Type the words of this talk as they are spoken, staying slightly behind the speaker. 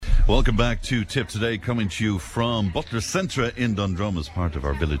Welcome back to Tip Today, coming to you from Butler Centra in Dundrum as part of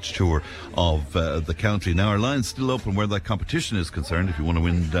our village tour of the county. Now, our line's still open where that competition is concerned. If you want to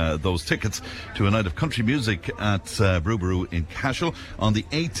win those tickets to a night of country music at Brewbaroo in Cashel on the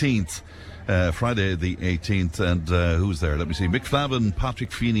 18th. Friday the 18th, and who's there? Let me see. Mick Flavin,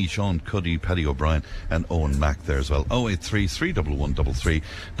 Patrick Feeney, Sean Cuddy, Paddy O'Brien and Owen Mack there as well. 083 311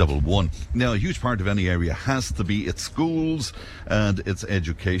 3311. Now, a huge part of any area has to be its schools and its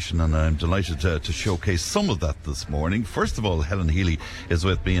education, and I'm delighted to showcase some of that this morning. First of all, Helen Healy is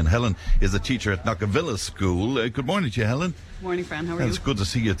with me, and Helen is a teacher at Knockavilla School. Good morning to you, Helen. Morning, Fran. How are you? It's good to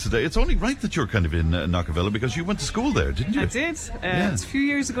see you today. It's only right that you're kind of in Knockavilla because you went to school there, didn't you? I did. It's a few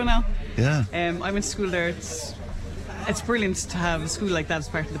years ago now. Yeah. I went to school there. It's brilliant to have a school like that as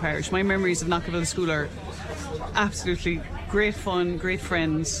part of the parish. My memories of Knockavilla School are absolutely great fun, great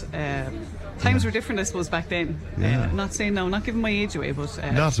friends. Times were different, I suppose, back then. Yeah. Not saying now, not giving my age away, but...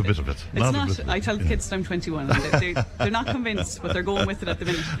 not a bit of it. It's not. I tell the kids that I'm 21. And they're not convinced, but they're going with it at the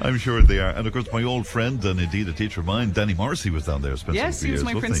minute. I'm sure they are. And of course, my old friend, and indeed a teacher of mine, Danny Morrissey, was down there. Yes, he was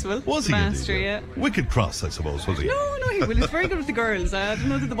my principal. Was he? Master, indeed, yeah. Wicked cross, I suppose, was he? No, he was very good with the girls. I don't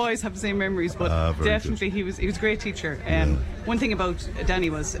know that the boys have the same memories, but definitely he was a great teacher. One thing about Danny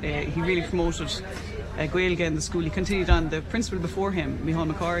was he really promoted Gaeilge in the school. He continued on. The principal before him,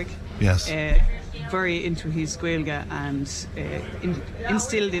 Micheál McCorrick. Yes. Very into his Gaeilge and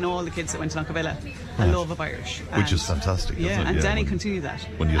instilled in all the kids that went to Knockavilla a love of Irish. Which is fantastic, isn't it? And Danny continued that.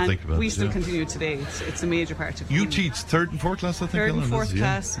 When you think about it. We still continue today. It's a major part of it. You teach third and fourth class, I think, Third and fourth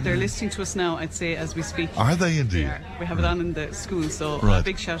class. Yeah. They're listening to us now, I'd say, as we speak. Are they indeed? They are. We have it on in the school, so a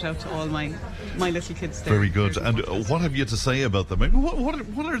big shout out to all my little kids there. Very good. And what have you to say about them? I mean,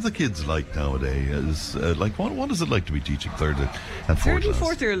 what are the kids like nowadays? What is it like to be teaching third and fourth class? Third and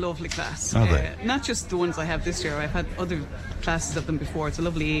fourth are a lovely class. Are they? Not just the ones I have this year. I've had other classes of them before. It's a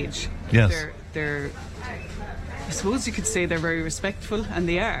lovely age. Yes. They're I suppose you could say they're very respectful, and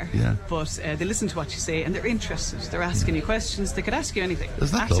they are. Yeah. But they listen to what you say, and they're interested. They're asking you questions. They could ask you anything.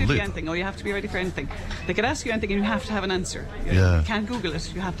 Is that absolutely lovely? anything. Oh, you have to be ready for anything. They could ask you anything, and you have to have an answer. You can't Google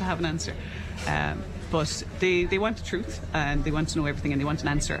it. You have to have an answer. But they want the truth, and they want to know everything, and they want an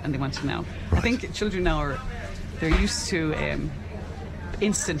answer, and they want to know. Right. I think children now they're used to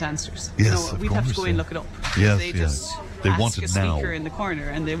instant answers. Yes, we'd have to go in and look it up. Yes, they just they ask want it a now. speaker in the corner,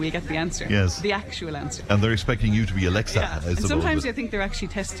 and then we get the answer. Yes. The actual answer. And they're expecting you to be Alexa. Yeah. I And suppose. sometimes I think they're actually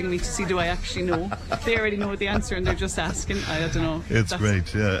testing me to see do I actually know. They already know the answer, and they're just asking. I don't know. It's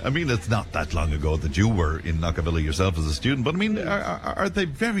great. Yeah. I mean, it's not that long ago that you were in Knockavilla yourself as a student, but I mean, are they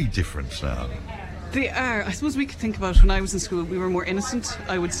very different now? They are. I suppose we could think about when I was in school, we were more innocent,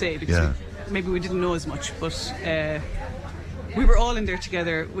 I would say, because maybe we didn't know as much, but we were all in there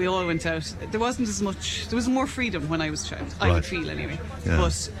together. We all went out. There wasn't as much. There was more freedom when I was a child. I would feel anyway. Yeah.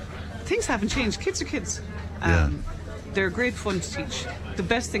 But things haven't changed. Kids are kids. They're great fun to teach. The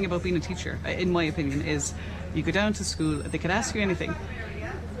best thing about being a teacher, in my opinion, is you go down to school. They could ask you anything.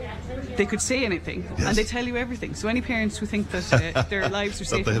 They could say anything, and they tell you everything. So any parents who think that their lives are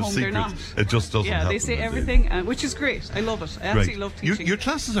safe at home, they're not. It just doesn't happen. They say everything, which is great. I love it. I absolutely love teaching. Your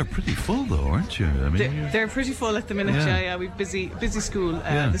classes are pretty full, though, aren't you? I mean, they're pretty full at the minute. Yeah, we've busy school.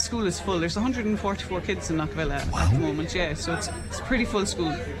 The school is full. There's 144 kids in Knockavilla at the moment. Yeah, so it's a pretty full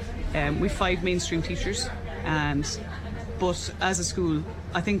school. We've 5 mainstream teachers, but as a school,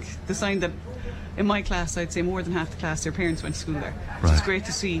 I think the sign that in my class, I'd say more than half the class, their parents went to school there. So it's great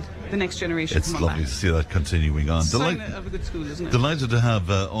to see the next generation it's come on lovely back. to see that continuing on. It's a sign of a good school, isn't it? Delighted to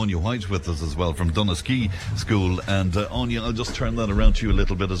have Anya White with us as well from Donaghskee School. And Anya, I'll just turn that around to you a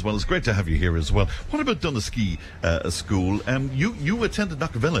little bit as well. It's great to have you here as well. What about Donaghskee School? You attended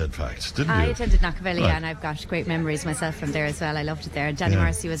Knockavilla, in fact, didn't you? I attended Knockavilla, and I've got great memories myself from there as well. I loved it there. Danny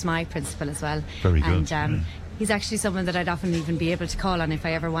Morrissey was my principal as well. Very good. And he's actually someone that I'd often even be able to call on if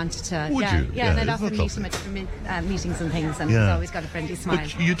I ever wanted to. Would you? Yeah, and I'd often meet him at different meetings and things, and he's always got a friendly smile.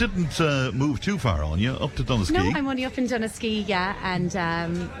 But you didn't move too far, Anya, up to Donaghskee. No, I'm only up in Donaghskee, and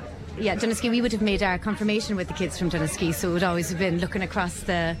Donaghskee, we would have made our confirmation with the kids from Donaghskee, so it would always have been looking across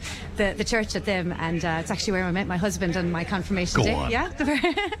the church at them, and it's actually where I met my husband on my confirmation day. On. Yeah,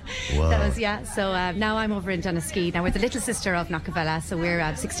 Wow. That was, so now I'm over in Donaghskee. Now we're the little sister of Knockavilla, so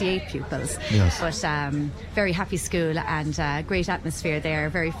we're 68 pupils. Yes. But very happy school, and great atmosphere there,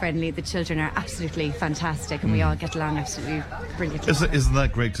 very friendly. The children are absolutely fantastic, and we all get along absolutely brilliantly. Isn't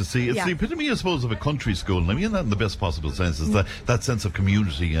that great to see? It's the epitome, I suppose, of a country school, and I mean that in the best possible sense, is that sense of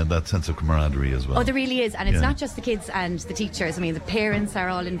community and that sense of camaraderie as well. Oh, there really is, and it's not just the kids and the teachers. I mean, the parents are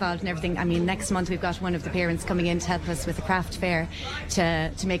all involved in everything. I mean, next month we've got one of the parents coming in to help us with the craft fair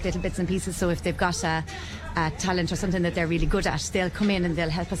to make little bits and pieces. So if they've got talent or something that they're really good at, they'll come in and they'll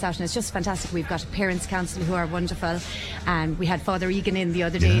help us out, and it's just fantastic. We've got a parents council who are wonderful, and we had Father Egan in the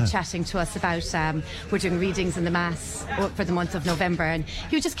other day chatting to us about we're doing readings in the Mass for the month of November, and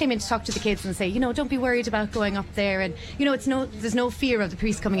he just came in to talk to the kids and say, you know, don't be worried about going up there, and you know, there's no fear of the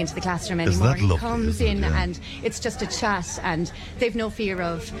priest coming into the classroom anymore. He comes in and it's just a chat, and they've no fear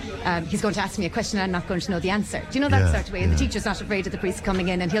of he's going to ask me a question and I'm not going to know the answer. Do you know that sort of way? And the teacher's not afraid of the priest coming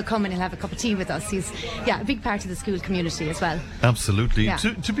in, and he'll come and he'll have a cup of tea with us. He's a big part of the school community as well. Absolutely.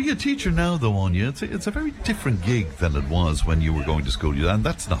 To be a teacher now, though, Anya, it's a very different gig than it was when you were going to school, and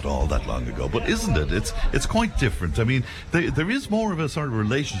that's not all that long ago, but isn't it? It's quite different. I mean, there is more of a sort of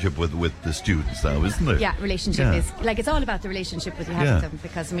relationship with the students now, isn't there? Yeah, relationship is like, it's all about the relationship that you have with them,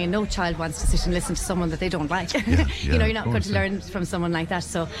 because I mean, no child wants to sit and listen to someone that they don't like. You know, you're not going to learn from someone like that.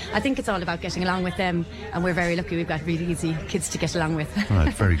 So I think it's all about getting along with them, and we're very lucky we've got really easy kids to get along with.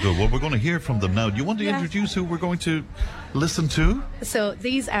 Right, very good. Well, we're going to hear from them now. Do you want to introduce who we're going to listen to? So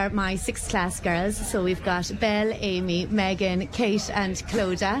these are my 6th class girls. So we've got Belle, Amy, Megan, Kate and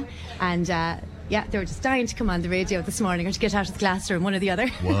Clodagh, and they were just dying to come on the radio this morning, or to get out of the classroom, one or the other.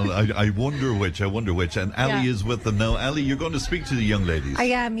 Well, I wonder which. And Ali is with them now. Ali, you're going to speak to the young ladies. I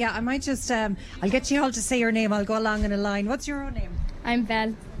am, I might just, I'll get you all to say your name. I'll go along in a line. What's your own name? I'm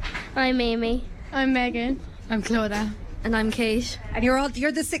Belle. I'm Amy. I'm Megan. I'm Clodagh. And I'm Kate. And you're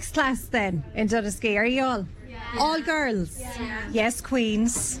the 6th class then in Doneski, are you all? Yeah. All girls? Yeah. Yes,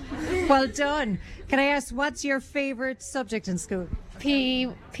 queens. Well done. Can I ask, what's your favourite subject in school?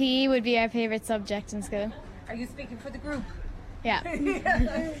 PE would be our favourite subject in school. Are you speaking for the group? Yeah.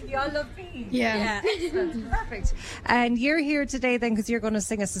 You all love PE? Yeah. Excellent. Perfect. And you're here today then because you're going to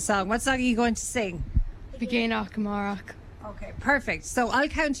sing us a song. What song are you going to sing? Begénach Amárach. Okay, perfect. So I'll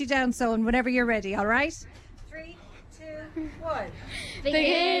count you down, and whenever you're ready, all right? 3, 2, 1.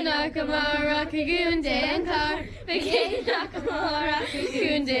 Begénach Amárach a gún déan car. Begénach Amárach a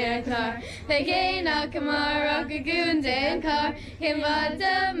gún déan car. Begénach Amárach a gún déan car.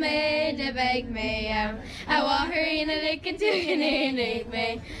 Himada me de beg me am. I want her in a lick and two can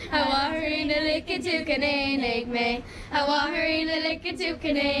me. I want her in a lick and two can me. I want her in a lick and two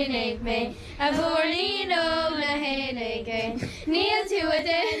can me. I born no na hen Kneel to a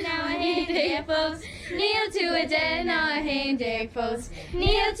dead now a hen dead folks. Kneel to a dead now a hen dead folks.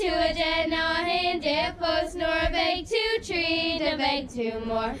 Kneel to a dead now a hen dead folks. Nor a beg to treat a beg two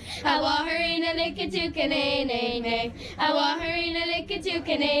more. I want her in a lick and two can me. I want her in a lick and two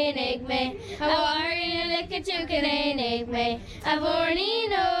can me. I want her in a lick and two can me. I born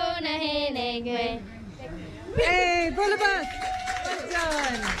no na hen Hey, Bullabug!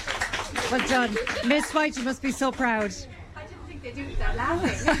 Well done. Miss White, you must be so proud. I didn't think they do without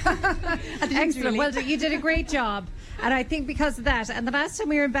laughing. Excellent. Really. Well, you did a great job. And I think because of that, and the last time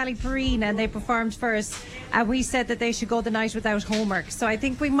we were in Ballyporeen and they performed first, we said that they should go the night without homework. So I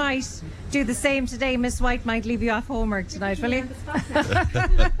think we might do the same today. Miss White might leave you off homework tonight, will you?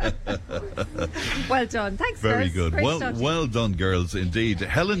 Well done. Thanks, Very girls. good. Great Well done, girls, indeed.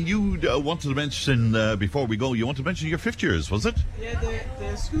 Helen, you wanted to mention, before we go, you want to mention your 5th years, was it? Yeah,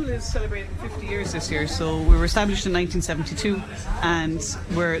 the school is celebrating 50 years this year. So we were established in 1972, and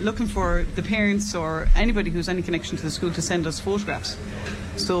we're looking for the parents or anybody who's any connection to the school to send us photographs.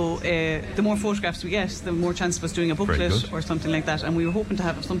 So the more photographs we get, the more chance of us doing a booklet or something like that. And we were hoping to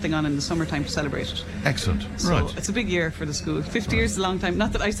have something on in the summertime to celebrate it. Excellent. So right. It's a big year for the school. 50 years is a long time.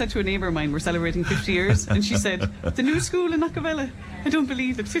 Not that I said to a neighbour of mine, we're celebrating 50 years. And she said, the new school in Knockavella. I don't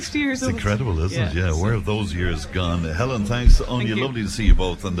believe it. 50 years old. It's incredible, isn't it? Yeah, where have those years gone? Helen, thanks. Anya, lovely to see you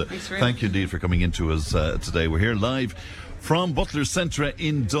both. And thank you indeed for coming into us today. We're here live from Butler Centre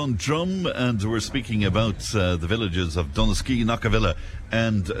in Dundrum, and we're speaking about the villages of Doneski, Knockavilla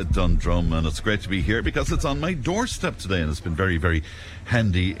and Dundrum, and it's great to be here because it's on my doorstep today, and it's been very, very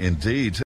handy indeed.